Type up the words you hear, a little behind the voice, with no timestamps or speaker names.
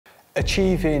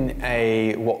Achieving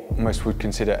what most would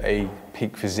consider a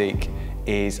peak physique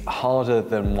is harder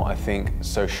than what I think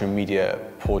social media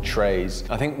portrays.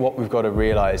 I think what we've got to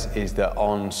realize is that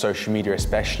on social media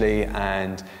especially,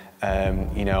 and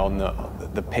you know, on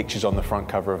the pictures on the front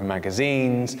cover of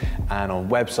magazines and on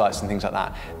websites and things like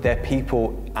that, they're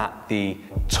people at the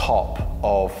top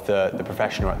of the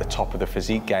profession, or at the top of the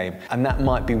physique game. And that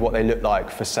might be what they look like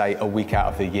for, say, a week out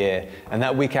of the year. And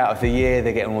that week out of the year,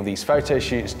 they're getting all these photo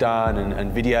shoots done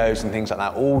and videos and things like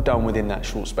that, all done within that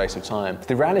short space of time.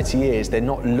 The reality is they're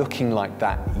not looking like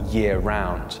that year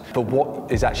round. But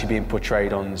what is actually being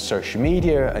portrayed on social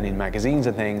media and in magazines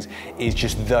and things is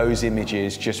just those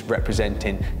images just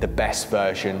representing the best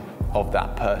version of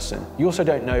that person. You also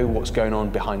don't know what's going on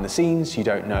behind the scenes. You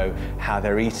don't know how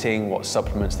they're eating, what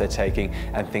supplements they're taking,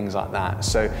 and things like that.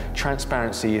 So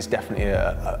transparency is definitely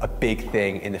a big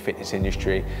thing in the fitness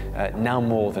industry, now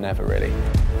more than ever, really.